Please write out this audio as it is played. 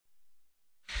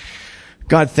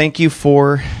God, thank you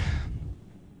for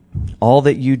all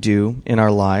that you do in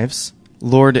our lives.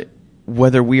 Lord,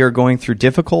 whether we are going through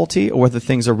difficulty or whether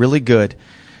things are really good,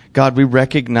 God, we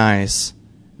recognize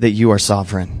that you are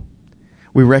sovereign.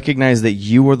 We recognize that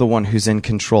you are the one who's in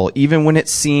control. Even when it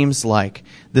seems like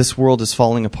this world is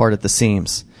falling apart at the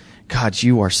seams, God,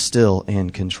 you are still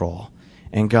in control.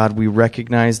 And God, we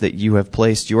recognize that you have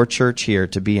placed your church here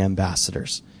to be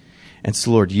ambassadors. And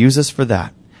so, Lord, use us for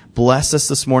that. Bless us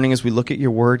this morning as we look at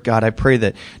your word. God, I pray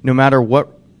that no matter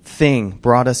what thing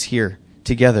brought us here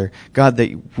together, God,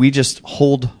 that we just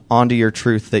hold onto your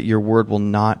truth, that your word will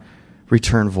not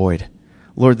return void.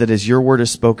 Lord, that as your word is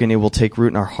spoken, it will take root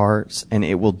in our hearts and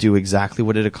it will do exactly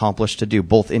what it accomplished to do,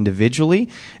 both individually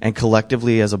and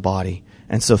collectively as a body.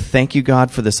 And so thank you,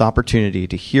 God, for this opportunity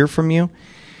to hear from you.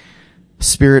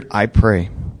 Spirit, I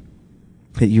pray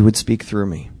that you would speak through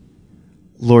me.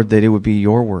 Lord, that it would be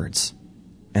your words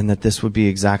and that this would be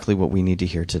exactly what we need to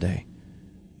hear today.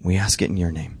 We ask it in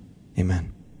your name.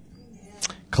 Amen.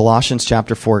 Colossians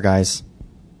chapter 4, guys.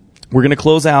 We're going to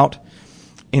close out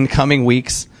in coming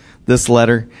weeks this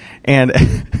letter. And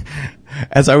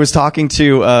as I was talking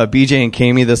to BJ and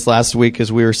Kami this last week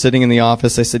as we were sitting in the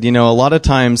office, I said, a lot of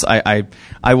times I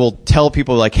will tell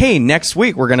people like, hey, next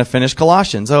week we're going to finish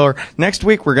Colossians, or next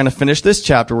week we're going to finish this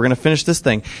chapter, we're going to finish this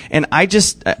thing. And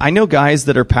I know guys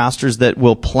that are pastors that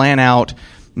will plan out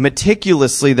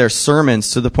meticulously their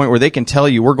sermons to the point where they can tell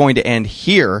you we're going to end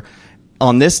here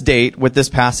on this date with this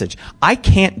passage. I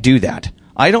can't do that.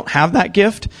 I don't have that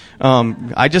gift.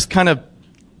 I just kind of,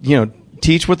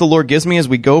 teach what the Lord gives me as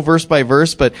we go verse by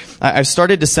verse, but I've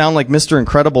started to sound like Mr.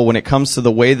 Incredible when it comes to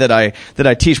the way that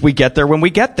I teach. We get there when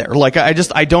we get there. Like, I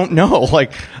don't know.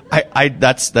 Like,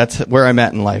 that's where I'm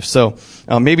at in life. So,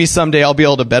 maybe someday I'll be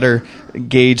able to better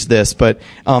gauge this. But,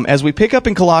 as we pick up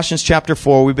in Colossians chapter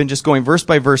 4, we've been just going verse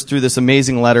by verse through this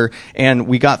amazing letter, and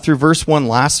we got through verse 1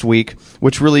 last week,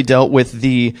 which really dealt with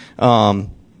the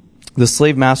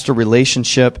slave-master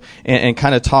relationship and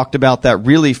kind of talked about that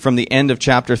really from the end of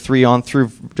chapter 3 on through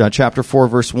chapter 4,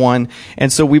 verse 1.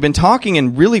 And so we've been talking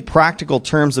in really practical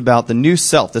terms about the new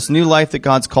self, this new life that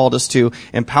God's called us to,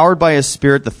 empowered by His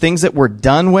Spirit, the things that we're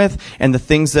done with and the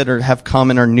things that have come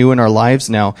and are new in our lives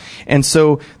now. And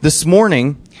so this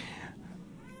morning,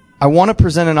 I want to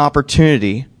present an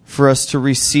opportunity for us to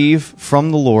receive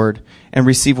from the Lord and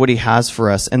receive what He has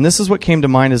for us. And this is what came to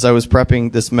mind as I was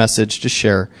prepping this message to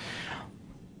share.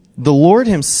 The Lord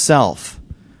Himself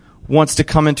wants to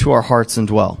come into our hearts and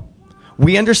dwell.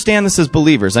 We understand this as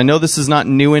believers. I know this is not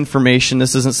new information.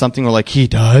 This isn't something we're like, He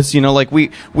does.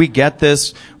 We get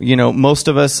this. Most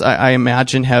of us, I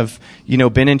imagine, have,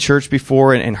 been in church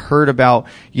before and heard about,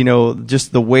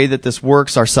 just the way that this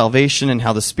works, our salvation and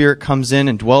how the Spirit comes in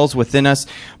and dwells within us.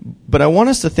 But I want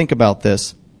us to think about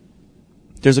this.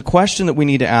 There's a question that we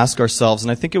need to ask ourselves,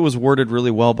 and I think it was worded really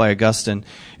well by Augustine.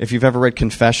 If you've ever read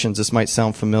Confessions, this might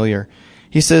sound familiar.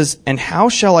 He says, "And how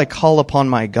shall I call upon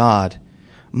my God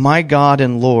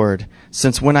and Lord,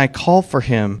 since when I call for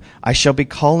Him, I shall be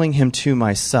calling Him to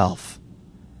myself?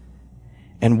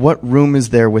 And what room is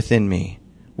there within me,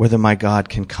 whether my God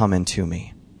can come into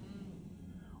me?"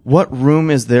 What room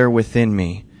is there within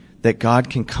me that God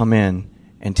can come in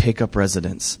and take up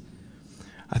residence?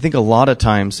 I think a lot of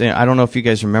times, I don't know if you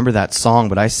guys remember that song,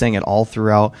 but I sang it all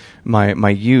throughout my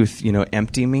youth.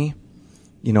 Empty me,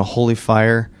 holy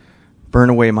fire, burn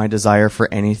away my desire for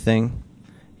anything.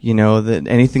 That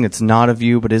anything that's not of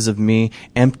you but is of me,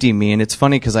 empty me. And it's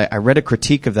funny because I read a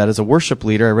critique of that as a worship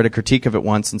leader. I read a critique of it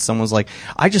once, and someone was like,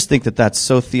 I just think that that's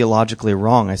so theologically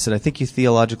wrong. I said, I think you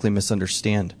theologically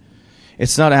misunderstand.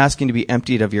 It's not asking to be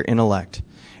emptied of your intellect.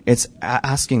 It's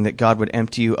asking that God would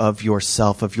empty you of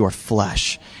yourself, of your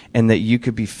flesh, and that you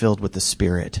could be filled with the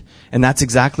Spirit. And that's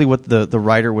exactly what the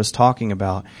writer was talking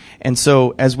about. And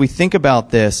so as we think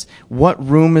about this, what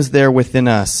room is there within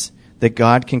us that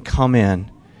God can come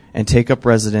in and take up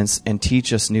residence and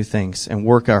teach us new things and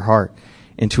work our heart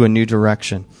into a new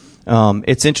direction?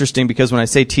 It's interesting because when I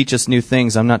say teach us new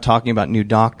things, I'm not talking about new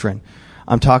doctrine.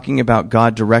 I'm talking about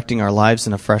God directing our lives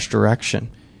in a fresh direction.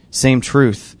 Same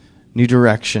truth. New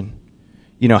direction.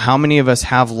 How many of us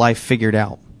have life figured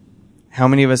out? How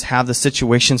many of us have the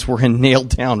situations we're in nailed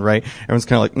down, right? Everyone's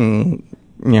kind of like,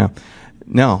 yeah.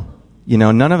 No.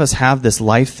 None of us have this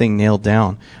life thing nailed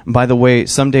down. And by the way,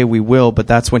 someday we will, but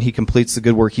that's when he completes the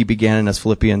good work he began in, as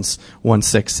Philippians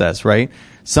 1:6 says, right?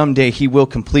 Someday he will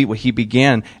complete what he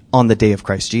began on the day of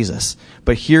Christ Jesus.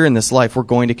 But here in this life, we're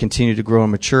going to continue to grow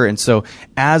and mature. And so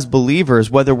as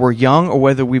believers, whether we're young or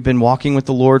whether we've been walking with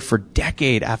the Lord for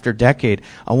decade after decade,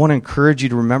 I want to encourage you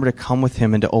to remember to come with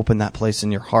him and to open that place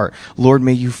in your heart. Lord,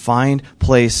 may you find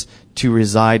place to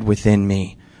reside within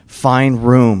me. Find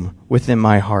room within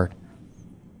my heart.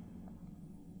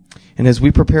 And as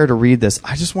we prepare to read this,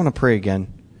 I just want to pray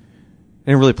again. I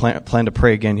didn't really plan to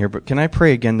pray again here, but can I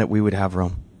pray again that we would have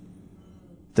room?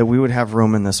 That we would have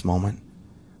room in this moment.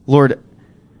 Lord,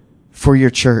 for your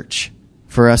church,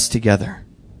 for us together,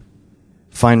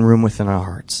 find room within our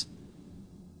hearts.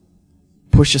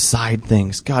 Push aside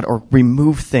things, God, or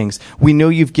remove things. We know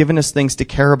you've given us things to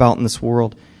care about in this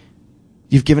world.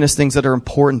 You've given us things that are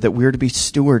important that we're to be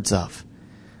stewards of.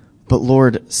 But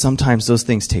Lord, sometimes those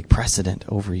things take precedent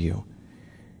over you.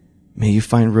 May you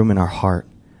find room in our heart,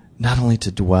 not only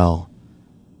to dwell,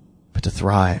 but to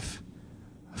thrive.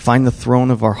 Find the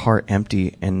throne of our heart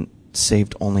empty and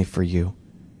saved only for you.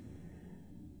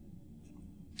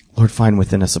 Lord, find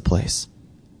within us a place,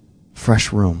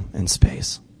 fresh room and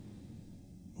space.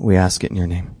 We ask it in your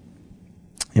name.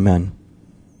 Amen.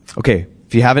 Okay,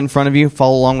 if you have it in front of you,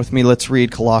 follow along with me. Let's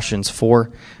read Colossians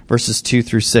 4, verses 2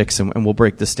 through 6, and we'll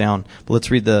break this down. But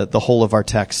let's read the whole of our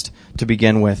text to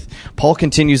begin with. Paul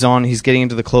continues on. He's getting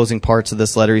into the closing parts of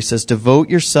this letter. He says, devote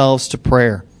yourselves to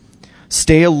prayer.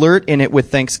 Stay alert in it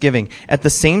with thanksgiving. At the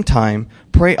same time,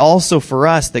 pray also for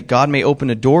us that God may open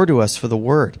a door to us for the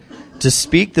word, to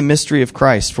speak the mystery of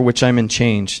Christ, for which I'm in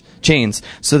chains,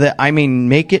 so that I may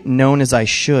make it known as I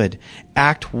should.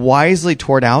 Act wisely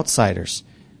toward outsiders,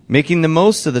 making the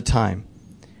most of the time.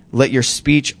 Let your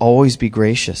speech always be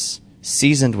gracious,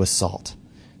 seasoned with salt,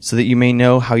 so that you may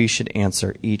know how you should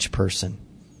answer each person.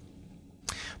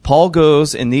 Paul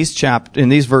goes in these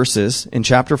verses in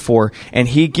chapter 4, and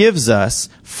he gives us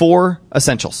 4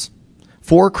 essentials.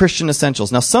 4 Christian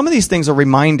essentials. Now, some of these things are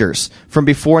reminders from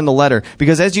before in the letter,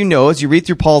 because as you know, as you read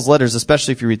through Paul's letters,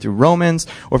 especially if you read through Romans,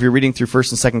 or if you're reading through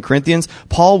 1st and 2nd Corinthians,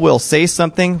 Paul will say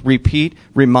something, repeat,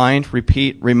 remind,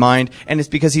 and it's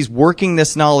because he's working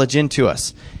this knowledge into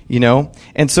us,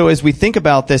 And so as we think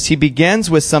about this, he begins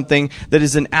with something that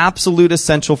is an absolute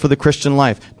essential for the Christian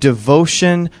life: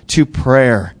 devotion to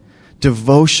prayer.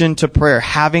 Devotion to prayer,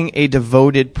 having a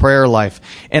devoted prayer life.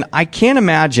 And I can't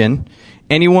imagine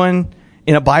anyone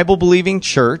in a Bible-believing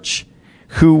church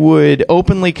who would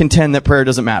openly contend that prayer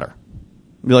doesn't matter.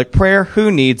 Be like, prayer,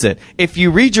 who needs it? If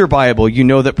you read your Bible, you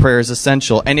know that prayer is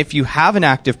essential. And if you have an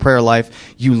active prayer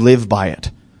life, you live by it.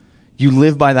 You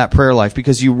live by that prayer life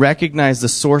because you recognize the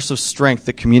source of strength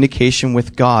that communication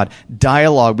with God,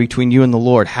 dialogue between you and the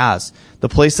Lord has. The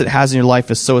place that it has in your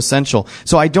life is so essential.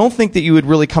 So I don't think that you would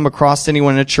really come across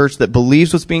anyone in a church that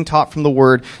believes what's being taught from the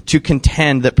Word to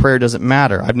contend that prayer doesn't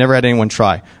matter. I've never had anyone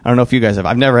try. I don't know if you guys have.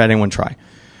 I've never had anyone try.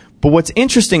 But what's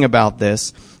interesting about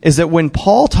this is that when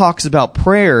Paul talks about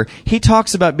prayer, he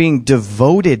talks about being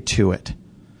devoted to it.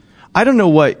 I don't know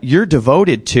what you're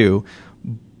devoted to,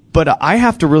 but I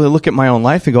have to really look at my own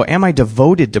life and go, am I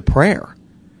devoted to prayer?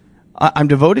 I'm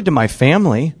devoted to my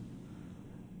family.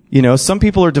 Some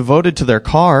people are devoted to their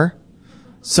car.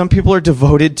 Some people are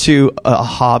devoted to a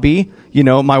hobby.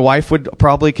 My wife would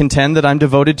probably contend that I'm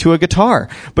devoted to a guitar.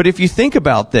 But if you think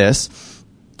about this,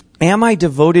 am I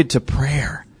devoted to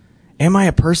prayer? Am I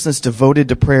a person that's devoted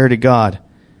to prayer to God?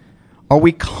 Are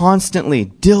we constantly,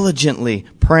 diligently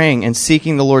praying and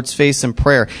seeking the Lord's face in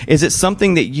prayer? Is it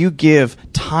something that you give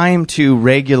time to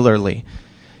regularly?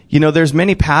 There's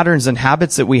many patterns and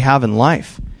habits that we have in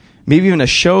life. Maybe even a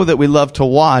show that we love to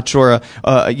watch, or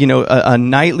a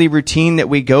nightly routine that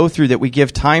we go through that we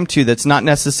give time to that's not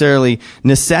necessarily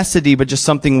necessity, but just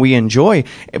something we enjoy.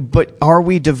 But are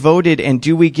we devoted, and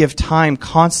do we give time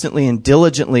constantly and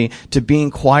diligently to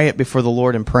being quiet before the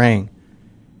Lord and praying?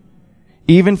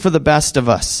 Even for the best of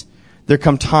us, there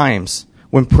come times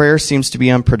when prayer seems to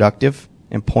be unproductive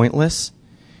and pointless,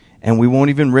 and we won't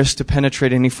even risk to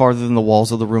penetrate any farther than the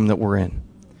walls of the room that we're in.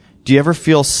 Do you ever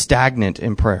feel stagnant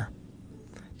in prayer?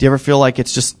 Do you ever feel like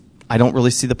it's just, I don't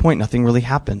really see the point, nothing really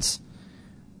happens?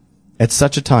 At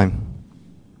such a time,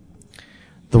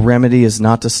 the remedy is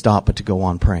not to stop, but to go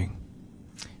on praying.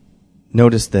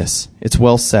 Notice this. It's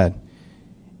well said.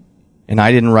 And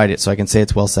I didn't write it, so I can say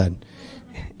it's well said.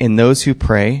 In those who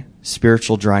pray,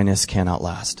 spiritual dryness cannot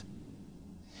last.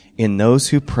 In those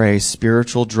who pray,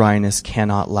 spiritual dryness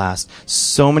cannot last.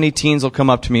 So many teens will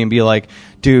come up to me and be like,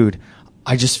 dude,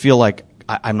 I just feel like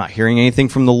I'm not hearing anything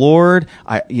from the Lord.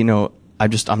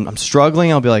 I'm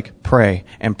struggling. I'll be like, pray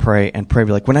and pray and pray.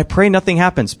 Be like, when I pray, nothing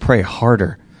happens. Pray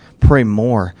harder. Pray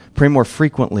more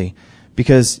frequently,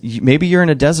 because maybe you're in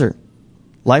a desert.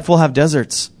 Life will have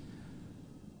deserts,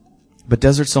 but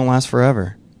deserts don't last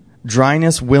forever.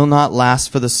 Dryness will not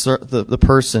last for the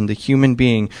person, the human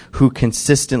being who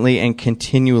consistently and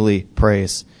continually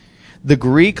prays. The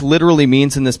Greek literally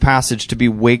means in this passage to be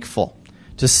wakeful,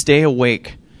 to stay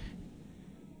awake.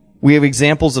 We have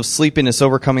examples of sleepiness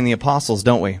overcoming the apostles,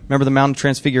 don't we? Remember the Mount of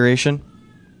Transfiguration?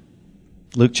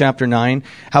 Luke chapter 9.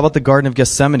 How about the Garden of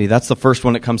Gethsemane? That's the first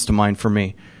one that comes to mind for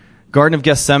me. Garden of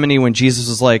Gethsemane, when Jesus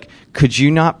was like, could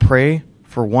you not pray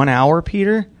for 1 hour,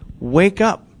 Peter? Wake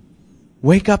up.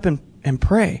 Wake up and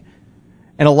pray.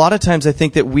 And a lot of times I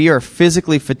think that we are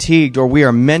physically fatigued, or we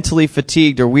are mentally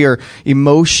fatigued, or we are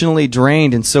emotionally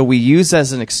drained, and so we use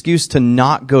as an excuse to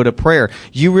not go to prayer.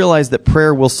 You realize that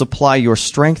prayer will supply your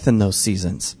strength in those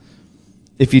seasons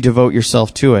if you devote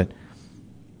yourself to it.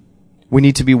 We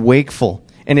need to be wakeful.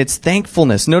 And it's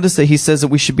thankfulness. Notice that he says that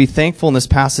we should be thankful in this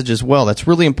passage as well. That's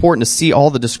really important to see all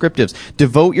the descriptives.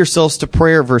 Devote yourselves to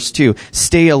prayer, verse 2.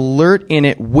 Stay alert in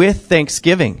it with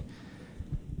thanksgiving.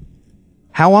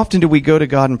 How often do we go to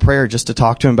God in prayer just to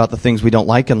talk to him about the things we don't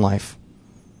like in life?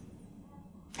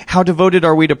 How devoted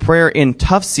are we to prayer in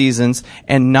tough seasons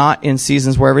and not in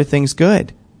seasons where everything's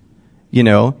good? You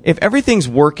know, if everything's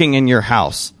working in your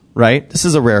house, right? This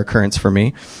is a rare occurrence for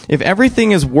me. If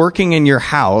everything is working in your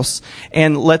house,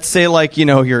 and let's say like, you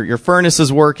know, your furnace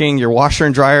is working, your washer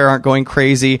and dryer aren't going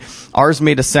crazy. Ours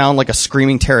made a sound like a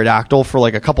screaming pterodactyl for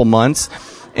like a couple months.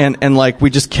 And like we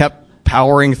just kept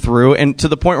powering through, and to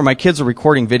the point where my kids were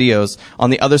recording videos on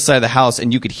the other side of the house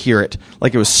and you could hear it.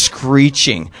 Like it was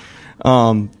screeching.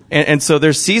 And so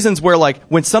there's seasons where like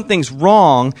when something's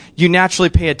wrong, you naturally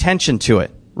pay attention to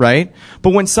it, right? But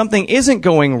when something isn't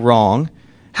going wrong,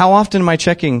 how often am I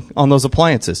checking on those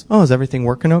appliances? Oh, is everything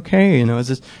working okay? You know,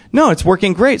 no, it's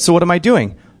working great. So what am I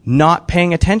doing? Not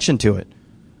paying attention to it.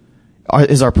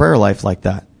 Is our prayer life like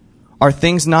that? Are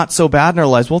things not so bad in our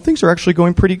lives? Well, things are actually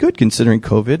going pretty good considering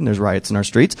COVID and there's riots in our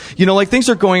streets. You know, like things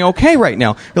are going okay right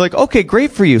now. You're like, okay, great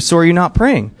for you. So are you not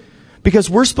praying? Because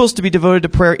we're supposed to be devoted to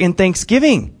prayer in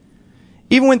thanksgiving.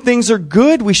 Even when things are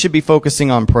good, we should be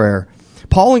focusing on prayer.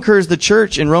 Paul encouraged the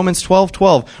church in Romans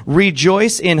 12:12,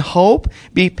 rejoice in hope,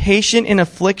 be patient in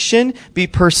affliction, be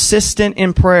persistent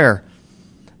in prayer.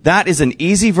 That is an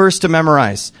easy verse to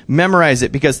memorize. Memorize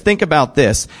it, because think about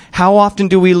this. How often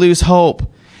do we lose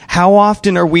hope? How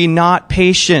often are we not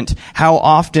patient? How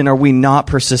often are we not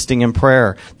persisting in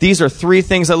prayer? These are three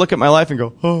things I look at my life and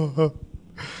go, oh.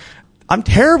 I'm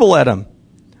terrible at them.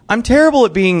 I'm terrible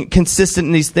at being consistent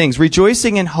in these things.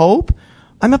 Rejoicing in hope,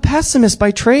 I'm a pessimist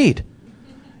by trade.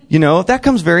 You know, that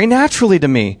comes very naturally to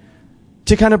me,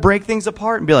 to kind of break things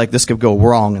apart and be like, this could go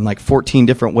wrong in like 14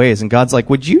 different ways. And God's like,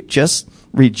 would you just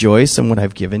rejoice in what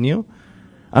I've given you?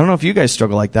 I don't know if you guys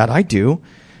struggle like that. I do.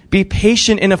 Be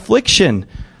patient in affliction.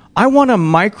 I want a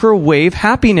microwave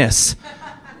happiness.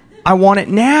 I want it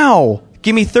now.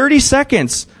 Give me 30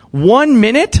 seconds. 1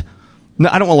 minute? No,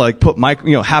 I don't want to like put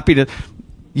happy to,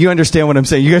 you understand what I'm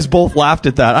saying. You guys both laughed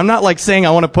at that. I'm not like saying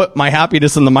I want to put my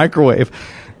happiness in the microwave.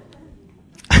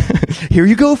 Here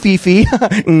you go, Fifi.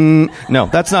 No,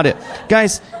 that's not it.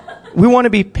 Guys, we want to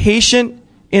be patient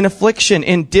in affliction,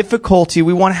 in difficulty.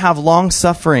 We want to have long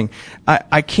suffering.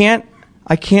 I can't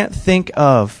think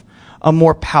of a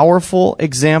more powerful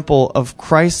example of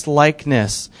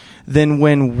Christ-likeness than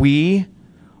when we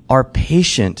are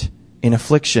patient in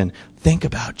affliction. Think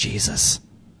about Jesus.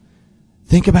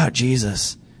 Think about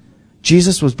Jesus.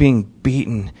 Jesus was being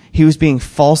beaten. He was being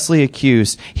falsely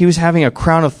accused. He was having a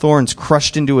crown of thorns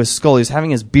crushed into his skull. He was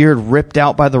having his beard ripped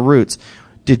out by the roots.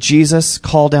 Did Jesus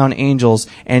call down angels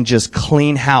and just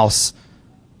clean house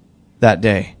that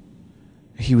day?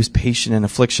 He was patient in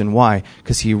affliction. Why?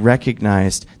 Because he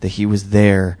recognized that he was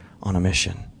there on a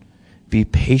mission. Be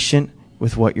patient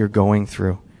with what you're going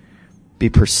through. Be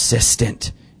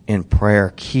persistent in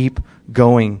prayer. Keep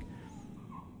going.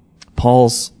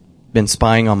 Paul's been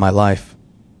spying on my life,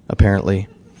 apparently.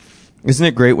 Isn't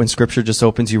it great when Scripture just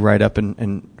opens you right up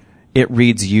and it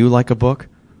reads you like a book?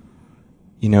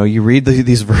 You know, you read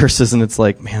these verses and it's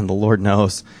like, man, the Lord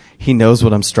knows. He knows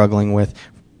what I'm struggling with.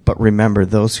 But remember,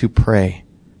 those who pray,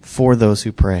 for those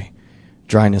who pray,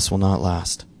 dryness will not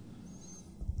last.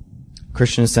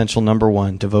 Christian essential number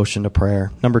 1, devotion to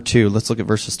prayer. Number 2, let's look at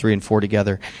verses 3 and 4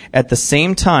 together. At the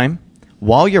same time,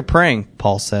 while you're praying,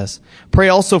 Paul says, pray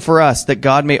also for us that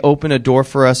God may open a door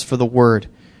for us for the word,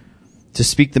 to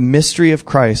speak the mystery of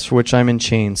Christ, for which I'm in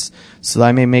chains, so that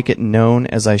I may make it known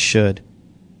as I should.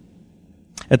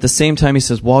 At the same time, he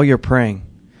says, while you're praying,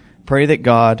 pray that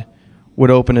God would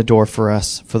open a door for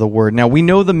us for the word. Now, we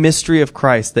know the mystery of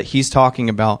Christ that he's talking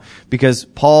about because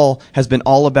Paul has been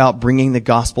all about bringing the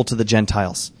gospel to the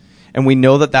Gentiles. And we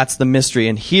know that that's the mystery.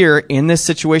 And here, in this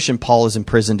situation, Paul is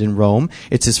imprisoned in Rome.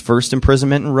 It's his first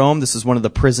imprisonment in Rome. This is one of the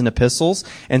prison epistles.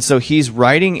 And so he's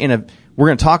writing we're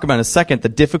going to talk about in a second the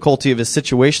difficulty of his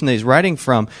situation that he's writing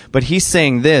from. But he's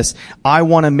saying this, I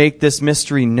want to make this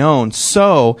mystery known.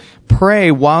 So pray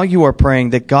while you are praying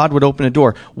that God would open a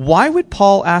door. Why would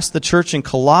Paul ask the church in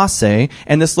Colossae,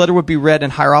 and this letter would be read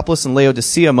in Hierapolis and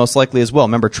Laodicea most likely as well.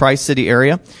 Remember, Tri-City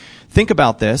area? Think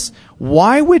about this.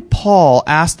 Why would Paul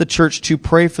ask the church to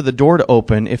pray for the door to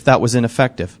open if that was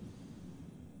ineffective?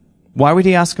 Why would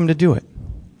he ask them to do it?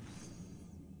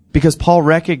 Because Paul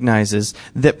recognizes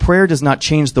that prayer does not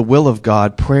change the will of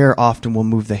God. Prayer often will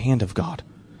move the hand of God.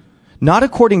 Not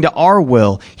according to our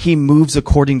will. He moves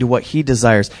according to what he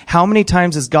desires. How many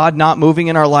times is God not moving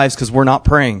in our lives because we're not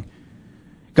praying?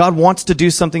 God wants to do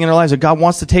something in our lives, or God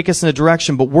wants to take us in a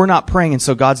direction, but we're not praying, and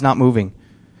so God's not moving.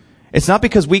 It's not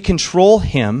because we control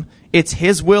him. It's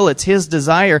his will. It's his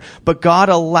desire. But God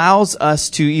allows us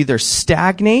to either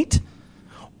stagnate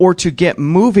or to get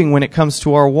moving when it comes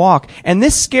to our walk. And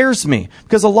this scares me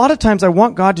because a lot of times I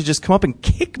want God to just come up and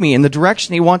kick me in the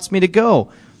direction he wants me to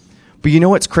go. But you know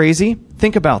what's crazy?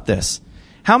 Think about this.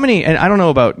 How many, and I don't know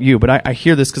about you, but I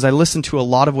hear this because I listen to a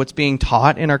lot of what's being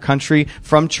taught in our country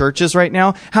from churches right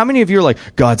now. How many of you are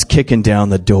like, God's kicking down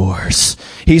the doors.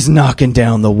 He's knocking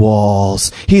down the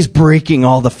walls. He's breaking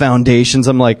all the foundations.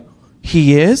 I'm like,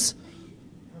 he is?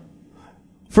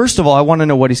 First of all, I want to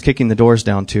know what he's kicking the doors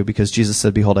down to, because Jesus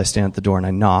said, behold, I stand at the door and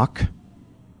I knock.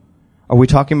 Are we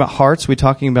talking about hearts? Are we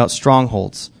talking about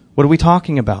strongholds? What are we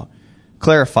talking about?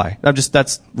 Clarify.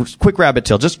 That's quick rabbit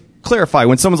tail. Just clarify.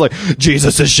 When someone's like,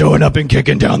 Jesus is showing up and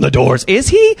kicking down the doors. Is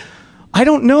he? I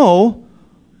don't know.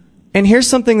 And here's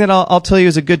something that I'll tell you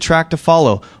is a good track to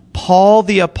follow. Paul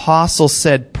the apostle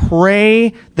said,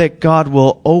 pray that God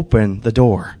will open the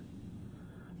door.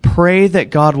 Pray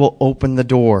that God will open the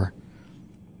door.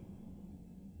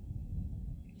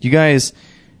 You guys,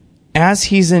 as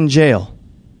he's in jail,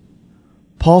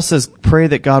 Paul says, pray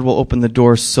that God will open the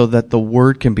door so that the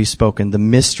word can be spoken, the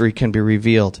mystery can be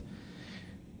revealed.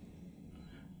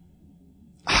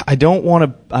 I don't want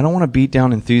to beat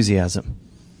down enthusiasm.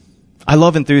 I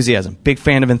love enthusiasm. Big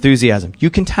fan of enthusiasm. You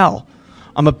can tell.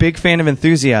 I'm a big fan of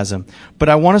enthusiasm. But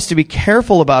I want us to be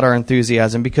careful about our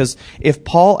enthusiasm, because if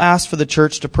Paul asked for the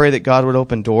church to pray that God would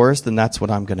open doors, then that's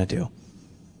what I'm going to do.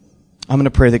 I'm going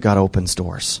to pray that God opens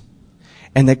doors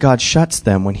and that God shuts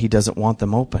them when he doesn't want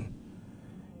them open.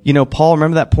 You know, Paul,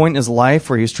 remember that point in his life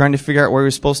where he was trying to figure out where he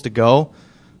was supposed to go?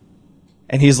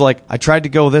 And he's like, I tried to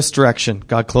go this direction.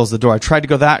 God closed the door. I tried to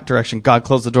go that direction. God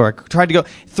closed the door. I tried to go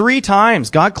 3 times.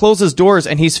 God closes doors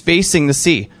and he's facing the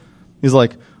sea. He's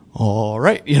like, all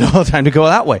right, time to go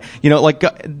that way.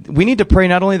 God, we need to pray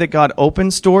not only that God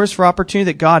opens doors for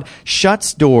opportunity, that God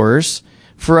shuts doors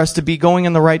for us to be going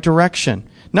in the right direction.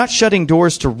 Not shutting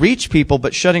doors to reach people,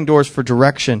 but shutting doors for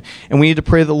direction. And we need to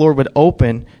pray that the Lord would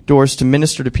open doors to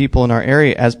minister to people in our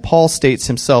area, as Paul states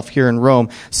himself here in Rome,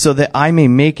 so that I may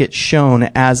make it shown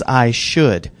as I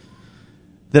should.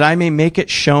 That I may make it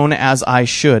shown as I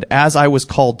should, as I was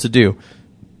called to do.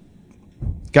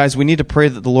 Guys, we need to pray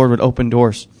that the Lord would open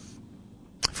doors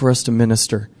for us to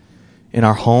minister in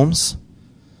our homes,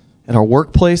 at our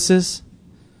workplaces,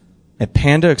 at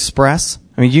Panda Express.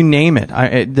 I mean, you name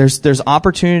it. There's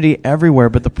opportunity everywhere,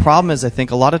 but the problem is, I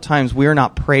think a lot of times we are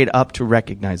not prayed up to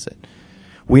recognize it.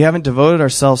 We haven't devoted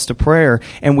ourselves to prayer,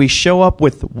 and we show up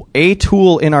with a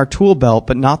tool in our tool belt,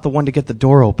 but not the one to get the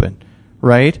door open,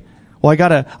 right? Well, I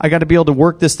gotta be able to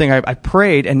work this thing. I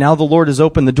prayed, and now the Lord has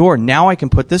opened the door. Now I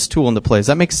can put this tool into play. Does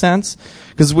that make sense?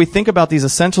 Because as we think about these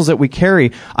essentials that we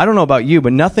carry, I don't know about you,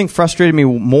 but nothing frustrated me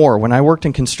more when I worked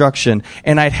in construction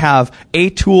and I'd have a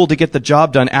tool to get the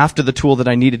job done after the tool that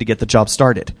I needed to get the job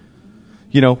started.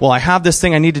 Well, I have this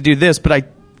thing, I need to do this, but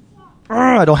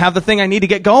I don't have the thing I need to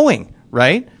get going,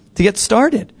 right? To get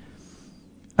started.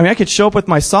 I mean, I could show up with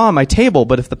my saw on my table,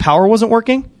 but if the power wasn't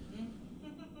working,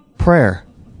 prayer.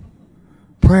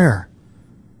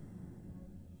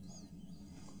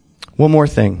 One more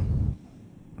thing.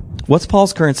 What's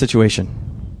Paul's current situation?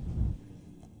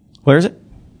 Where is it?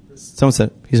 Someone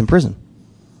said he's in prison.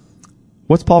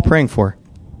 What's Paul praying for?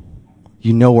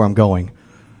 You know where I'm going.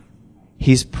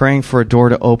 He's praying for a door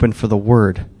to open for the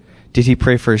word. Did he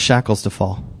pray for his shackles to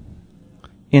fall?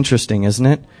 Interesting, isn't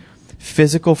it?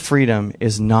 Physical freedom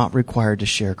is not required to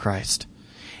share Christ.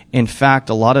 In fact,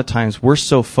 a lot of times we're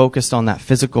so focused on that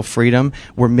physical freedom,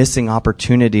 we're missing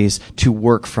opportunities to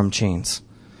work from chains.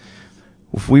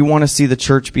 If we want to see the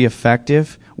church be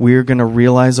effective, we're going to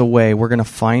realize a way, we're going to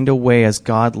find a way as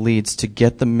God leads to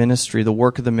get the ministry, the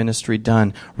work of the ministry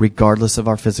done, regardless of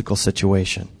our physical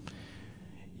situation.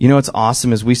 You know what's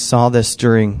awesome is we saw this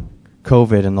during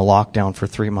COVID and the lockdown for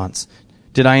 3 months.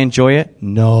 Did I enjoy it?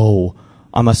 No.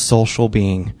 I'm a social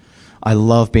being. I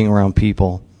love being around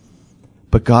people.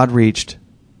 But God reached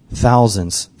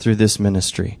thousands through this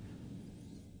ministry.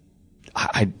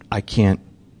 I can't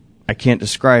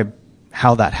describe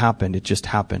how that happened. It just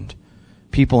happened.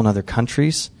 People in other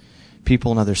countries,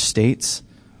 people in other states,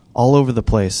 all over the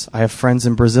place. I have friends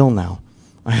in Brazil now.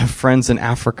 I have friends in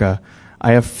Africa.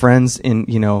 I have friends in,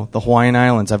 the Hawaiian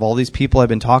Islands. I have all these people I've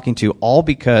been talking to, all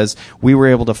because we were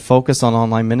able to focus on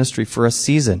online ministry for a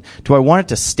season. Do I want it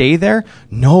to stay there?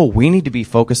 No, we need to be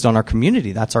focused on our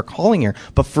community. That's our calling here.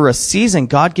 But for a season,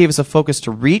 God gave us a focus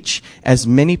to reach as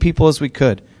many people as we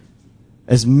could.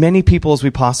 As many people as we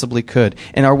possibly could.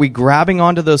 And are we grabbing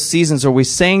onto those seasons? Are we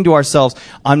saying to ourselves,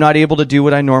 I'm not able to do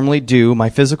what I normally do. My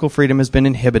physical freedom has been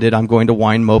inhibited. I'm going to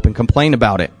whine, mope, and complain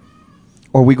about it.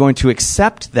 Or are we going to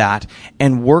accept that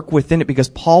and work within it? Because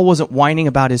Paul wasn't whining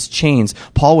about his chains.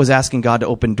 Paul was asking God to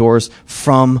open doors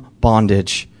from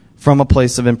bondage, from a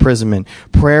place of imprisonment.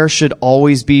 Prayer should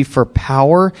always be for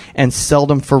power and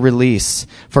seldom for release.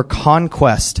 For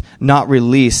conquest, not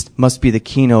release, must be the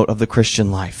keynote of the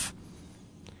Christian life.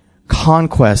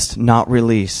 Conquest, not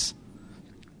release.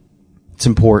 It's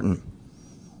important.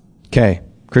 Okay,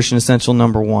 Christian essential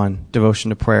number 1,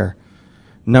 devotion to prayer.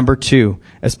 Number 2,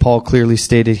 as Paul clearly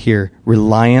stated here,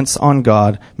 reliance on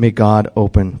God. May God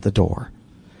open the door.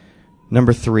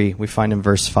 Number 3, we find in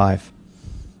verse 5.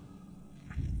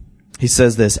 He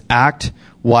says this, act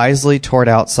wisely toward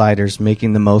outsiders,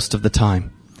 making the most of the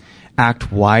time.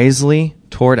 Act wisely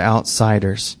toward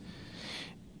outsiders.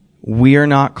 We are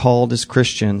not called as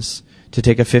Christians to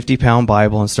take a 50-pound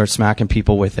Bible and start smacking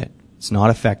people with it. It's not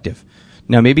effective.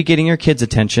 Now, maybe getting your kids'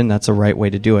 attention, that's a right way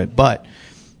to do it. But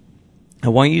I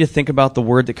want you to think about the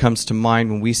word that comes to mind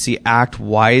when we see act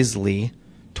wisely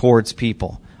towards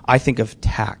people. I think of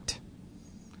tact.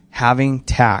 Having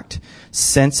tact.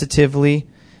 Sensitively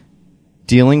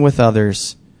dealing with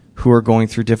others who are going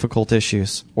through difficult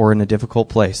issues or in a difficult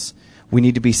place. We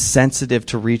need to be sensitive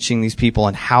to reaching these people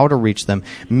and how to reach them.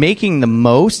 Making the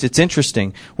most, it's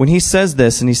interesting. When he says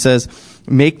this and he says,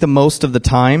 make the most of the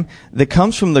time, that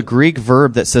comes from the Greek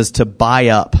verb that says to buy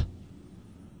up.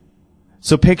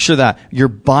 So picture that. You're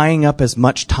buying up as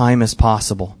much time as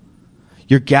possible.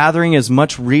 You're gathering as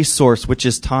much resource, which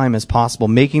is time, as possible,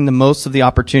 making the most of the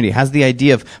opportunity. It has the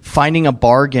idea of finding a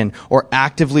bargain or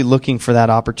actively looking for that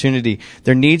opportunity.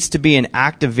 There needs to be an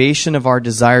activation of our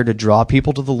desire to draw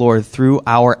people to the Lord through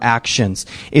our actions.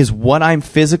 Is what I'm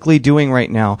physically doing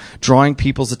right now drawing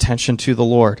people's attention to the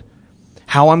Lord?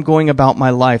 How I'm going about my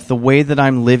life, the way that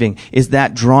I'm living, is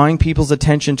that drawing people's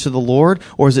attention to the Lord,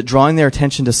 or is it drawing their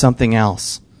attention to something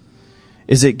else?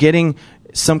 Is it getting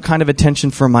some kind of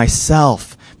attention for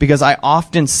myself? Because I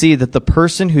often see that the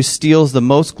person who steals the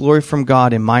most glory from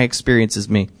God in my experience is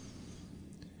me.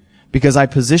 Because I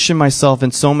position myself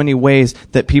in so many ways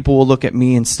that people will look at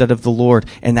me instead of the Lord.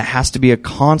 And that has to be a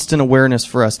constant awareness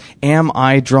for us. Am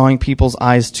I drawing people's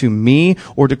eyes to me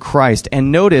or to Christ?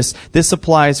 And notice, this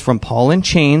applies from Paul in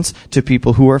chains to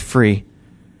people who are free.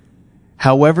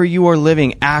 However you are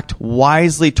living, act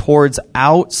wisely towards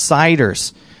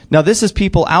outsiders. Now, this is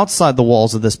people outside the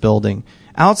walls of this building.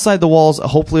 Outside the walls,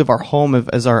 hopefully, of our home,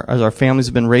 as our families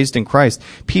have been raised in Christ.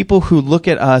 People who look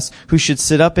at us, who should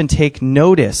sit up and take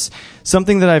notice.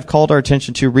 Something that I've called our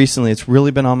attention to recently, it's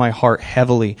really been on my heart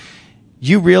heavily.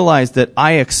 You realize that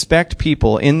I expect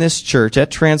people in this church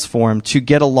at Transform to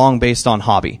get along based on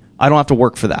hobby. I don't have to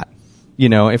work for that.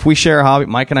 If we share a hobby,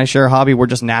 Mike and I share a hobby, we're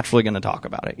just naturally going to talk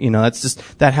about it.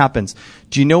 That happens.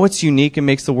 Do you know what's unique and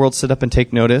makes the world sit up and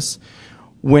take notice?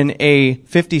 When a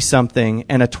 50-something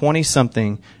and a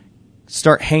 20-something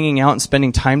start hanging out and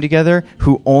spending time together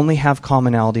who only have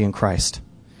commonality in Christ.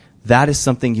 That is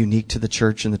something unique to the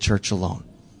church and the church alone.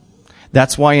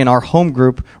 That's why in our home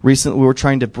group, recently we were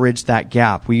trying to bridge that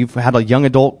gap. We've had a young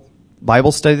adult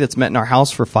Bible study that's met in our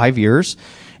house for 5 years.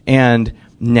 And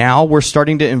now we're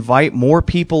starting to invite more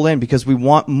people in because we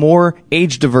want more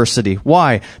age diversity.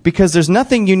 Why? Because there's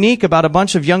nothing unique about a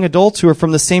bunch of young adults who are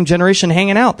from the same generation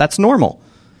hanging out. That's normal.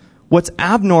 What's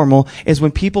abnormal is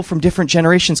when people from different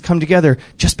generations come together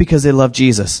just because they love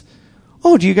Jesus.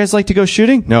 Oh, do you guys like to go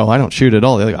shooting? No, I don't shoot at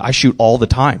all. They're like, I shoot all the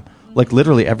time. Like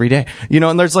literally every day.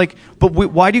 And there's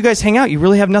why do you guys hang out? You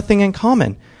really have nothing in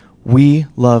common. We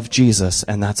love Jesus,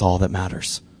 and that's all that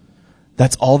matters.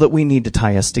 That's all that we need to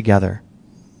tie us together.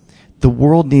 The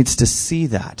world needs to see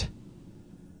that.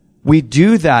 We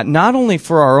do that not only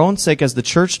for our own sake as the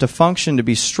church to function, to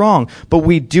be strong, but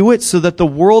we do it so that the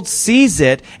world sees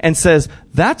it and says,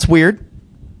 that's weird,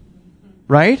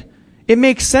 right? It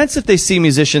makes sense if they see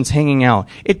musicians hanging out.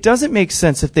 It doesn't make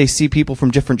sense if they see people from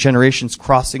different generations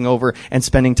crossing over and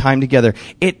spending time together.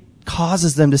 It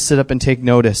causes them to sit up and take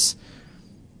notice.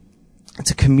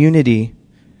 It's a community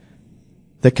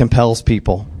that compels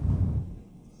people.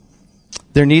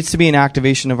 There needs to be an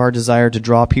activation of our desire to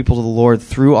draw people to the Lord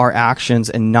through our actions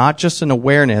and not just an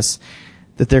awareness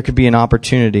that there could be an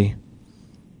opportunity.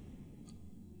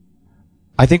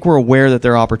 I think we're aware that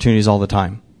there are opportunities all the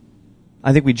time.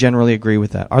 I think we generally agree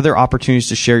with that. Are there opportunities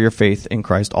to share your faith in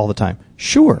Christ all the time?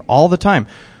 Sure, all the time.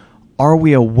 Are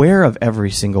we aware of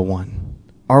every single one?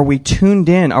 Are we tuned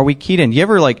in? Are we keyed in? You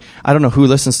ever I don't know who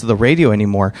listens to the radio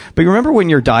anymore, but you remember when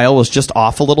your dial was just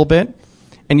off a little bit?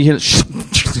 And you hear,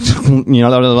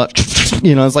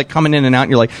 it's like coming in and out,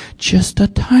 and you're like, just a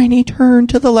tiny turn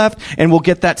to the left, and we'll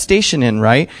get that station in,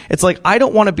 right? It's like, I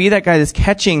don't want to be that guy that's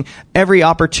catching every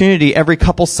opportunity every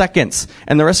couple seconds,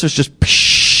 and the rest is just,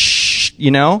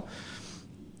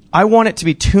 I want it to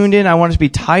be tuned in. I want it to be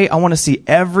tight. I want to see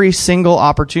every single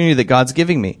opportunity that God's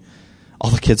giving me. All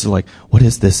the kids are like, what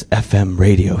is this FM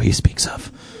radio he speaks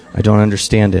of? I don't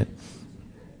understand it.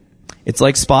 It's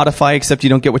like Spotify, except you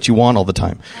don't get what you want all the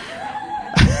time.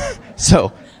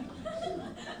 So,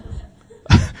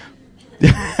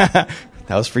 that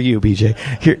was for you, BJ.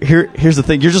 Here's the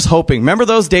thing. You're just hoping. Remember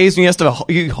those days when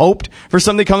you hoped for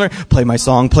something to come there? Play my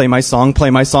song, play my song, play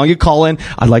my song. You call in.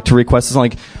 I'd like to request this. I'm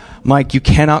like, Mike, you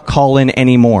cannot call in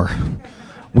anymore.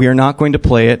 We are not going to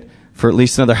play it for at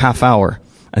least another half hour.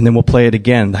 And then we'll play it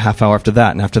again the half hour after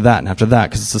that and after that and after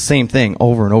that, because it's the same thing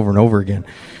over and over and over again.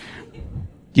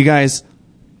 You guys,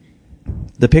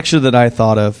 the picture that I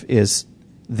thought of is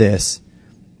this.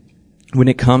 When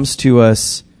it comes to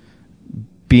us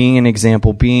being an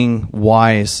example, being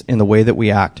wise in the way that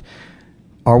we act,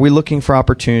 are we looking for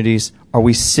opportunities? Are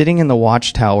we sitting in the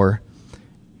watchtower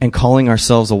and calling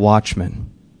ourselves a watchman?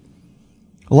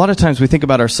 A lot of times we think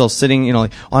about ourselves sitting,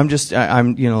 I'm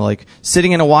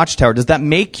sitting in a watchtower. Does that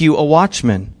make you a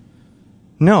watchman?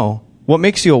 No. What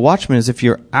makes you a watchman is if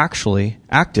you're actually,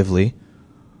 actively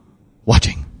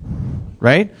watching,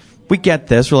 right? We get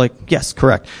this. We're like, yes,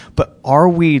 correct. But are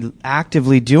we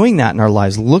actively doing that in our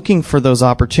lives, looking for those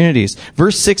opportunities?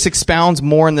 Verse 6 expounds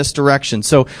more in this direction.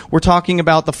 So we're talking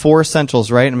about the 4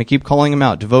 essentials, right? And we keep calling them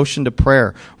out. Devotion to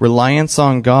prayer, reliance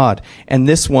on God. And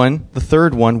this one, the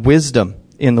third one, wisdom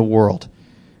in the world.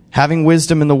 Having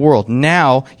wisdom in the world.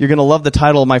 Now, you're going to love the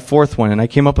title of my 4th one. And I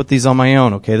came up with these on my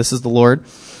own, okay? This is the Lord.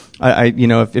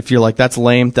 If you're like, that's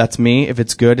lame, that's me. If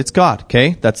it's good, it's God.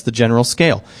 Okay? That's the general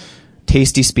scale.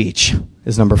 Tasty speech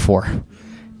is number 4.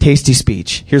 Tasty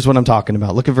speech. Here's what I'm talking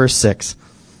about. Look at verse 6.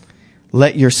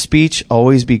 Let your speech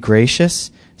always be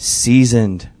gracious,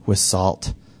 seasoned with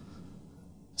salt,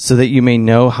 so that you may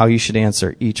know how you should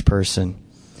answer each person.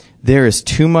 There is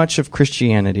too much of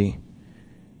Christianity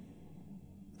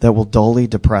that will dully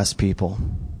depress people,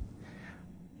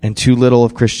 and too little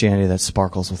of Christianity that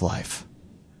sparkles with life.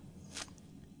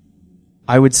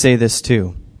 I would say this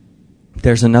too.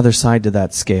 There's another side to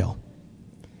that scale.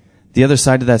 The other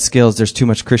side of that scale is there's too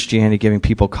much Christianity giving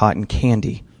people cotton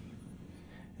candy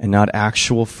and not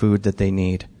actual food that they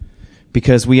need.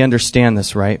 Because we understand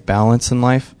this, right? Balance in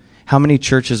life. How many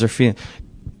churches are feeling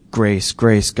grace,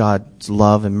 God's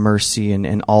love and mercy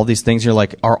and all these things? You're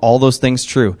like, are all those things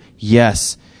true?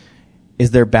 Yes.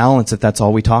 Is there balance if that's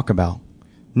all we talk about?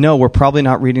 No, we're probably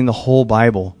not reading the whole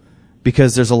Bible,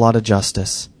 because there's a lot of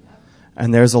justice.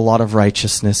 And there's a lot of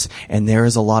righteousness, and there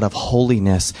is a lot of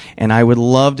holiness. And I would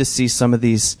love to see some of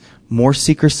these more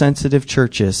seeker-sensitive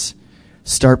churches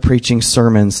start preaching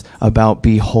sermons about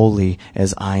be holy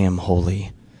as I am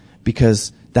holy.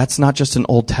 Because that's not just an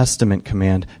Old Testament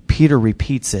command. Peter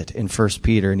repeats it in 1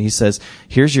 Peter, and he says,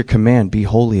 here's your command, be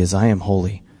holy as I am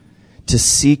holy. To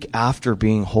seek after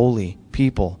being holy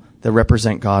people that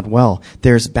represent God well.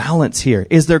 There's balance here.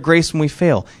 Is there grace when we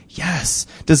fail? Yes.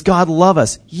 Does God love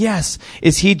us? Yes.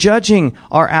 Is He judging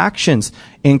our actions?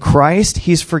 In Christ,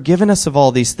 He's forgiven us of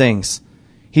all these things.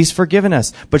 He's forgiven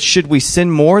us. But should we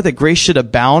sin more, that grace should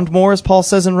abound more, as Paul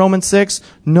says in Romans 6?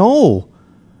 No.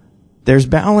 There's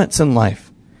balance in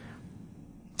life.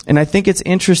 And I think it's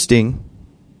interesting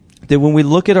that when we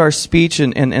look at our speech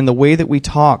and the way that we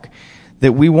talk,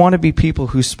 that we want to be people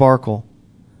who sparkle.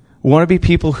 We want to be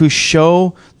people who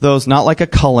show those, not like a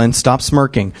Cullen, stop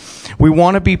smirking. We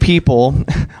want to be people,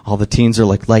 all the teens are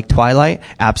like Twilight?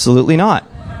 Absolutely not.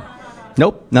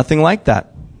 Nope, nothing like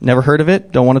that. Never heard of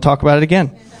it, don't want to talk about it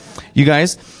again. You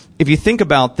guys, if you think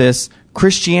about this,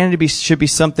 Christianity should be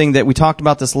something that we talked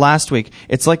about this last week.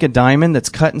 It's like a diamond that's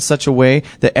cut in such a way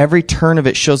that every turn of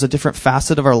it shows a different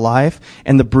facet of our life.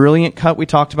 And the brilliant cut we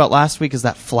talked about last week is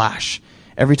that flash.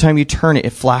 Every time you turn it,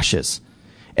 it flashes.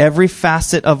 Every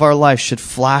facet of our life should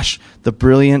flash the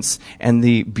brilliance and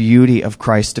the beauty of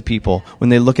Christ to people. When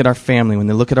they look at our family, when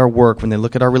they look at our work, when they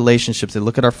look at our relationships, they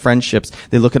look at our friendships,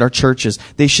 they look at our churches,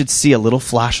 they should see a little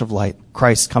flash of light,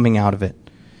 Christ coming out of it.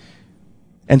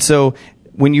 And so,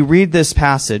 when you read this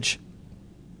passage,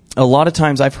 a lot of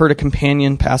times I've heard a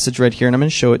companion passage read here, and I'm going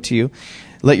to show it to you.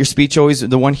 Let your speech always,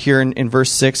 the one here in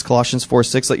verse 6, Colossians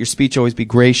 4:6, let your speech always be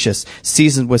gracious,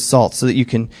 seasoned with salt, so that you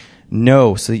can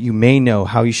know, so that you may know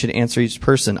how you should answer each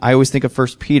person. I always think of 1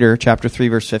 Peter chapter 3,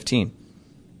 verse 15.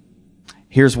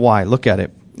 Here's why. Look at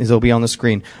it. It'll be on the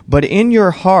screen. But in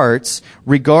your hearts,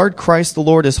 regard Christ the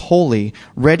Lord as holy,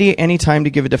 ready at any time to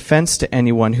give a defense to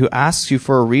anyone who asks you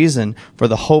for a reason for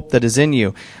the hope that is in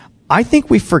you. I think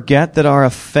we forget that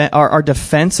our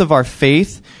defense of our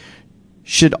faith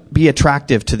should be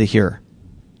attractive to the hearer.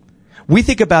 We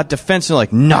think about defense and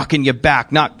like knocking you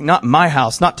back, not my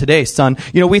house, not today, son.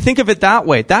 We think of it that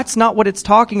way. That's not what it's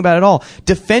talking about at all.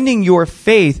 Defending your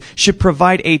faith should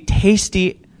provide a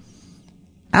tasty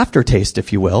aftertaste,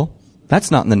 if you will. That's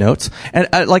not in the notes. And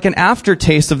like an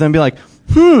aftertaste of them be like,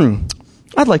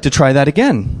 I'd like to try that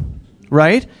again.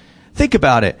 Right? Think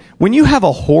about it. When you have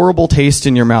a horrible taste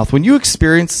in your mouth, when you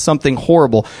experience something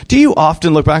horrible, do you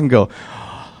often look back and go,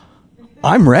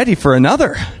 I'm ready for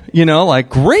another?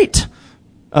 Great.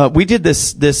 We did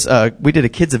we did a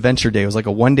kids adventure day. It was like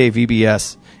a 1-day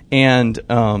VBS.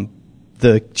 And,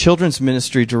 the children's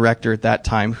ministry director at that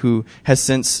time, who has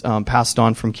since passed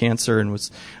on from cancer and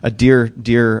was a dear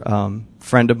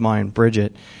friend of mine,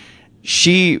 Bridget,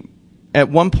 she, at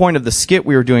one point of the skit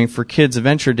we were doing for Kids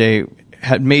Adventure Day,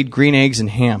 had made green eggs and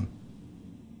ham.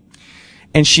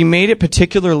 And she made it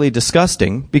particularly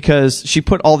disgusting because she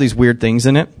put all these weird things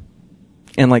in it,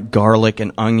 and like garlic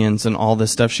and onions and all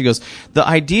this stuff. She goes, the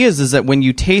idea is that when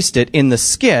you taste it in the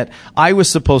skit, I was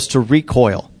supposed to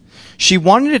recoil. She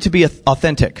wanted it to be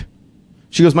authentic.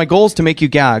 She goes, my goal is to make you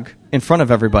gag in front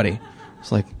of everybody.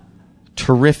 It's like,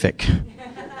 terrific.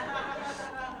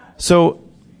 So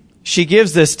she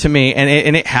gives this to me,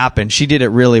 and it happened. She did it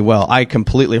really well. I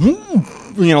completely,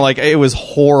 it was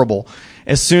horrible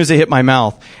as soon as it hit my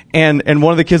mouth. And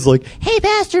one of the kids was like, hey,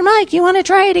 Pastor Mike, you want to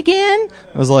try it again?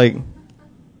 I was like,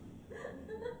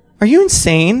 are you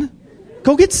insane?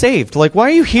 Go get saved. Like, why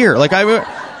are you here?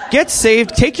 Get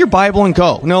saved, take your Bible and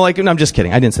go. No, I'm just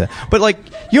kidding. I didn't say that. But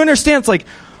you understand, it's like,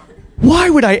 why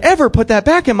would I ever put that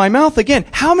back in my mouth again?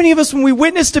 How many of us, when we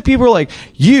witness to people, are like,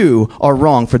 you are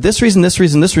wrong for this reason, this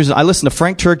reason, this reason. I listen to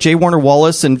Frank Turk, J. Warner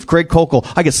Wallace, and Greg Kokel.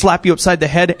 I could slap you upside the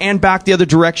head and back the other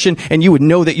direction, and you would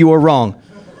know that you are wrong.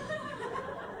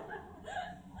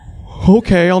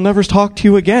 Okay, I'll never talk to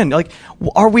you again.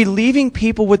 Are we leaving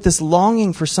people with this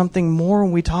longing for something more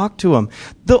when we talk to them?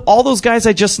 All those guys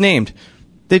I just named,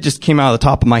 they just came out of the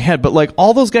top of my head, but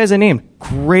all those guys I named,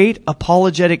 great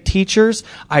apologetic teachers.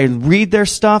 I read their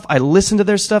stuff, I listen to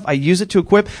their stuff, I use it to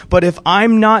equip, but if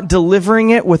I'm not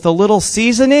delivering it with a little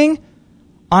seasoning,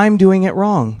 I'm doing it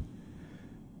wrong.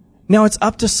 Now it's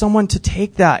up to someone to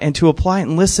take that and to apply it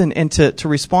and listen and to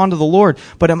respond to the Lord,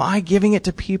 but am I giving it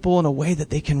to people in a way that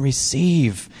they can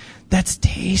receive? That's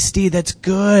tasty, that's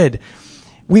good.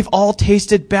 We've all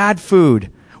tasted bad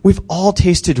food. We've all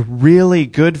tasted really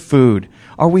good food.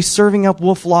 Are we serving up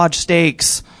Wolf Lodge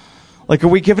steaks? Are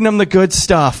we giving them the good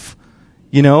stuff?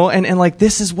 And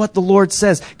this is what the Lord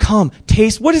says. Come,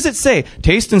 taste. What does it say?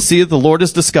 Taste and see that the Lord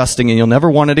is disgusting and you'll never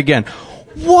want it again.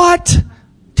 What?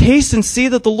 Taste and see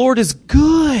that the Lord is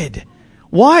good.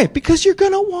 Why? Because you're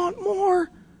going to want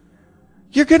more.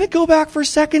 You're going to go back for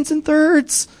seconds and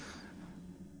thirds.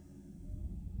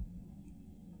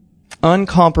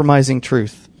 Uncompromising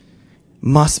truth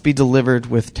must be delivered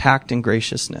with tact and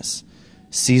graciousness,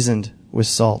 seasoned with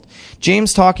salt.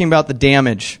 James talking about the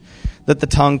damage that the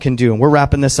tongue can do. And we're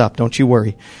wrapping this up, don't you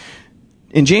worry.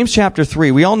 In James chapter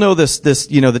 3, we all know this,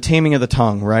 the taming of the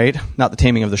tongue, right? Not the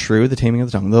taming of the shrew, the taming of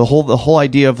the tongue. The whole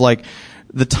idea of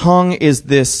the tongue is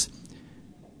this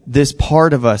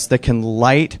part of us that can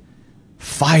light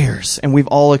fires. And we've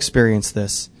all experienced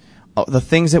this. The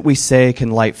things that we say can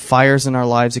light fires in our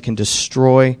lives. It can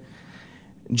destroy.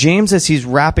 James, as he's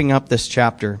wrapping up this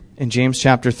chapter, in James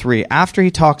chapter 3, after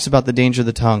he talks about the danger of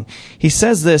the tongue, he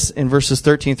says this in verses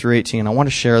 13 through 18. I want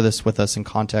to share this with us in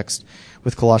context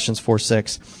with Colossians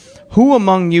 4:6. Who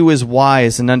among you is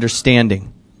wise and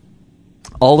understanding?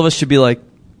 All of us should be like,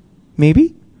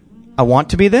 maybe? I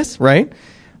want to be this, right?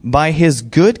 By his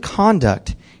good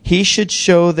conduct, he should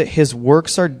show that his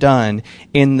works are done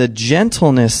in the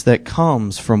gentleness that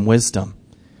comes from wisdom.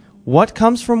 What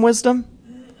comes from wisdom?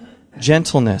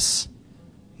 Gentleness,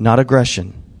 not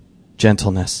aggression,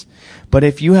 gentleness. But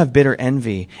if you have bitter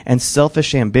envy and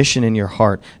selfish ambition in your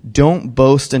heart, don't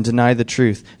boast and deny the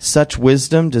truth. Such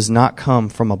wisdom does not come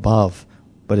from above,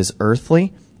 but is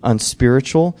earthly,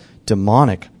 unspiritual,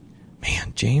 demonic.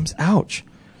 Man, James, ouch.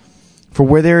 For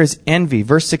where there is envy,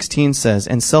 verse 16 says,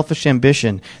 and selfish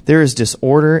ambition, there is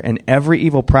disorder and every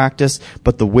evil practice,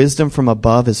 but the wisdom from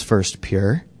above is first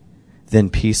pure, then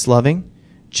peace-loving,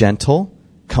 gentle,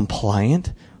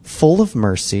 compliant, full of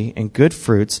mercy and good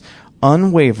fruits,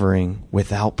 unwavering,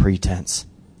 without pretense.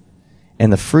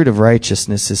 And the fruit of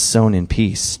righteousness is sown in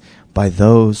peace by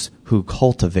those who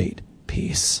cultivate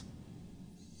peace.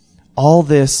 All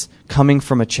this coming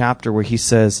from a chapter where he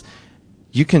says,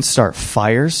 you can start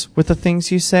fires with the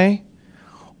things you say,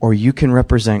 or you can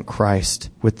represent Christ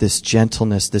with this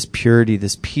gentleness, this purity,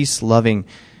 this peace-loving,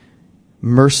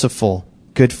 merciful,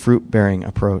 good fruit-bearing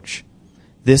approach.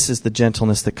 This is the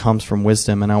gentleness that comes from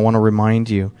wisdom, and I want to remind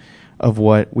you of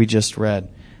what we just read.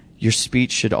 Your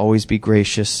speech should always be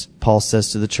gracious, Paul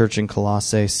says to the church in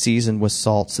Colossae, seasoned with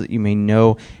salt, so that you may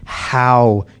know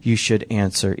how you should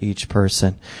answer each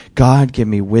person. God, give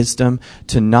me wisdom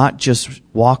to not just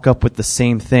walk up with the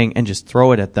same thing and just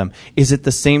throw it at them. Is it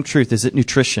the same truth? Is it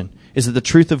nutrition? Is it the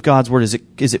truth of God's word?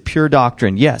 Is it pure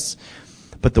doctrine? Yes.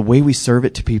 But the way we serve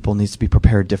it to people needs to be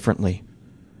prepared differently.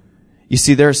 You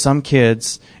see, there are some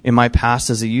kids in my past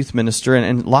as a youth minister,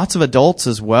 and lots of adults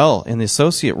as well in the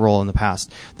associate role in the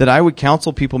past, that I would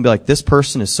counsel people and be like, this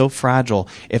person is so fragile.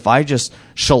 If I just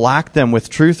shellac them with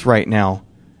truth right now,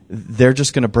 they're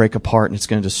just going to break apart and it's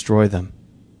going to destroy them.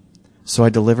 So I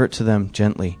deliver it to them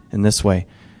gently in this way.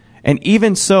 And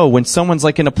even so, when someone's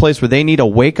like in a place where they need a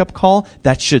wake-up call,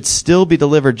 that should still be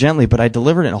delivered gently, but I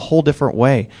deliver it in a whole different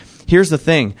way. Here's the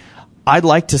thing. I'd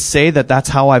like to say that that's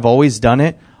how I've always done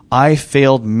it. I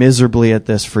failed miserably at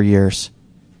this for years.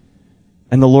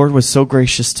 And the Lord was so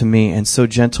gracious to me and so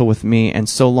gentle with me and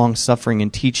so long-suffering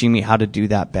in teaching me how to do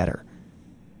that better.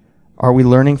 Are we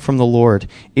learning from the Lord?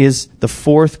 Is the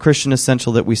fourth Christian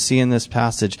essential that we see in this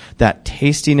passage, that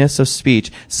tastiness of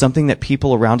speech, something that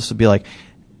people around us would be like,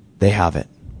 they have it.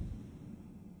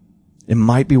 It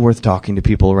might be worth talking to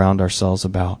people around ourselves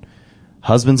about.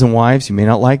 Husbands and wives, you may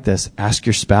not like this. Ask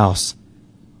your spouse,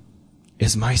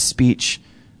 is my speech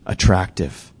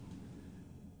attractive?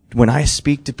 When I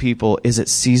speak to people, is it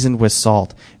seasoned with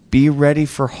salt? Be ready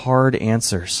for hard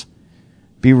answers.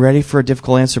 Be ready for a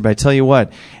difficult answer. But I tell you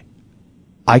what,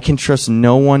 I can trust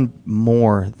no one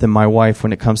more than my wife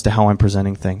when it comes to how I'm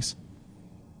presenting things.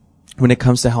 When it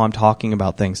comes to how I'm talking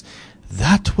about things.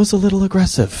 That was a little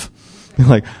aggressive. You're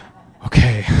like,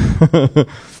 okay.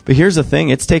 But here's the thing.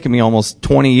 It's taken me almost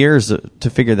 20 years to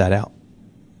figure that out.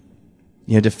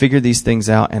 To figure these things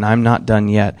out, and I'm not done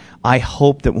yet. I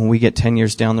hope that when we get 10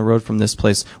 years down the road from this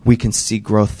place, we can see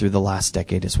growth through the last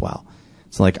decade as well.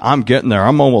 It's like, I'm getting there.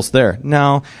 I'm almost there.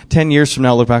 No, 10 years from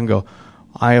now, look back and go,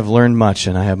 I have learned much,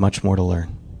 and I have much more to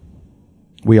learn.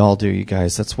 We all do, you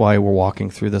guys. That's why we're walking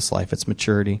through this life. It's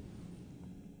maturity.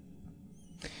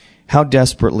 How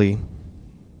desperately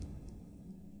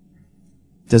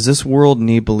does this world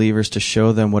need believers to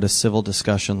show them what a civil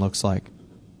discussion looks like?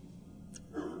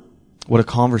 What a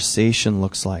conversation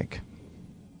looks like.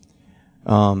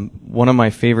 One of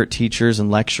my favorite teachers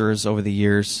and lecturers over the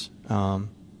years, Gary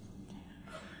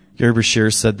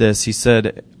Brashear, said this. He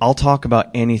said, I'll talk about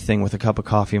anything with a cup of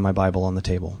coffee and my Bible on the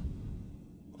table.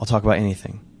 I'll talk about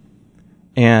anything.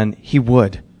 And he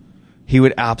would. He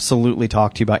would absolutely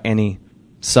talk to you about any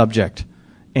subject.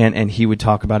 And he would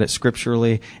talk about it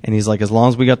scripturally. And he's like, as long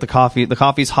as we got the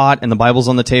coffee's hot and the Bible's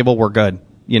on the table, we're good.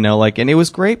 And it was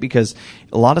great because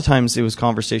a lot of times it was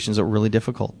conversations that were really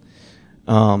difficult.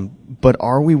 But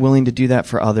are we willing to do that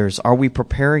for others? Are we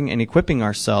preparing and equipping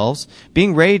ourselves,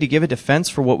 being ready to give a defense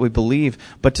for what we believe,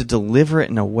 but to deliver it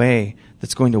in a way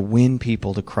that's going to win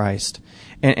people to Christ?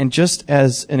 And just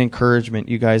as an encouragement,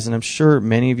 you guys, and I'm sure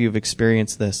many of you have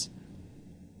experienced this,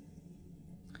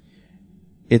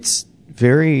 it's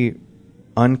very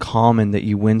uncommon that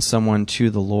you win someone to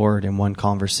the Lord in one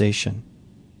conversation.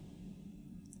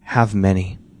 Have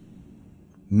many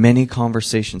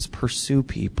conversations. Pursue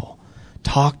people.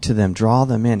 Talk to them. Draw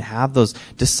them in. Have those.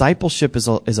 Discipleship is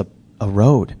a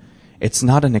road. It's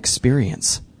not an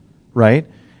experience, right?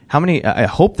 I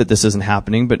hope that this isn't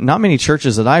happening, but not many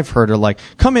churches that I've heard are like,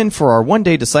 come in for our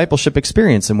one-day discipleship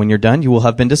experience, and when you're done, you will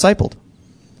have been discipled,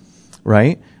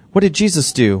 right? What did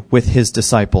Jesus do with his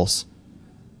disciples?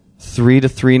 3 to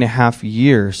 3.5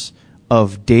 years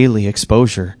of daily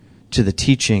exposure to the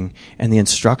teaching and the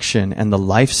instruction and the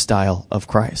lifestyle of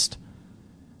Christ.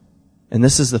 And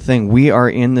this is the thing. We are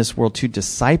in this world to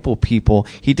disciple people.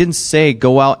 He didn't say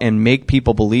go out and make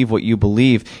people believe what you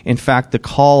believe. In fact, the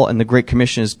call and the Great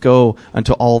Commission is go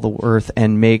unto all the earth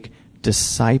and make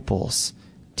disciples.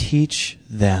 Teach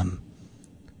them.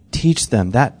 Teach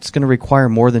them. That's going to require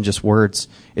more than just words.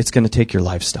 It's going to take your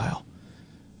lifestyle.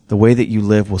 The way that you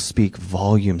live will speak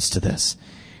volumes to this.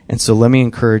 And so let me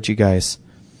encourage you guys.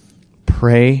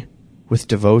 Pray with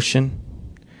devotion.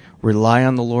 Rely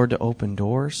on the Lord to open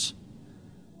doors.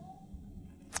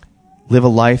 Live a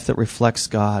life that reflects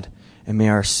God, and may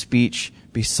our speech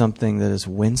be something that is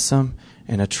winsome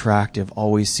and attractive,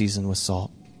 always seasoned with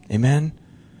salt. Amen?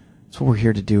 That's what we're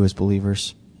here to do as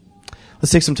believers.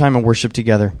 Let's take some time and worship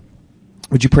together.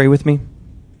 Would you pray with me?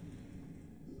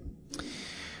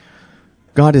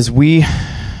 God, as we,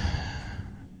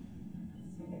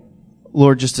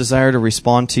 Lord, just desire to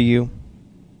respond to you,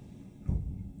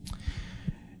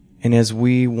 and as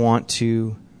we want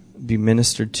to be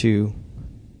ministered to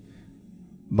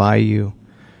by you,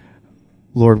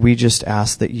 Lord, we just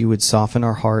ask that you would soften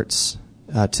our hearts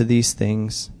to these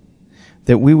things,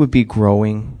 that we would be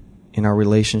growing in our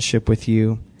relationship with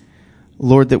you.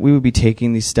 Lord, that we would be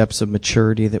taking these steps of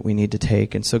maturity that we need to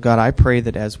take. And so, God, I pray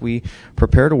that as we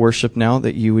prepare to worship now,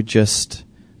 that you would just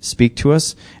speak to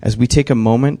us as we take a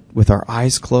moment with our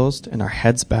eyes closed and our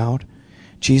heads bowed.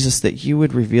 Jesus, that you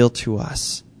would reveal to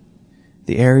us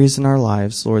the areas in our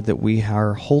lives, Lord, that we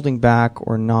are holding back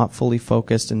or not fully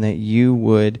focused, and that you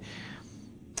would,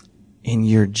 in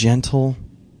your gentle,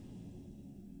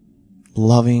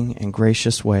 loving, and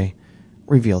gracious way,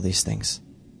 reveal these things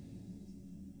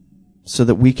so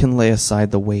that we can lay aside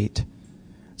the weight,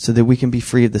 so that we can be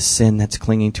free of the sin that's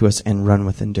clinging to us and run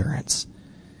with endurance.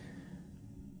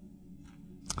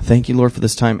 Thank you, Lord, for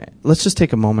this time. Let's just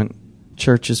take a moment,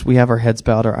 church, as we have our heads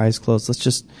bowed, our eyes closed. Let's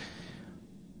just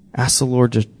ask the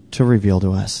Lord to reveal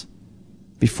to us.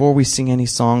 Before we sing any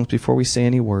songs, before we say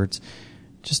any words,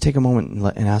 just take a moment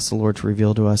and ask the Lord to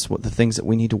reveal to us what the things that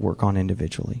we need to work on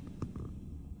individually.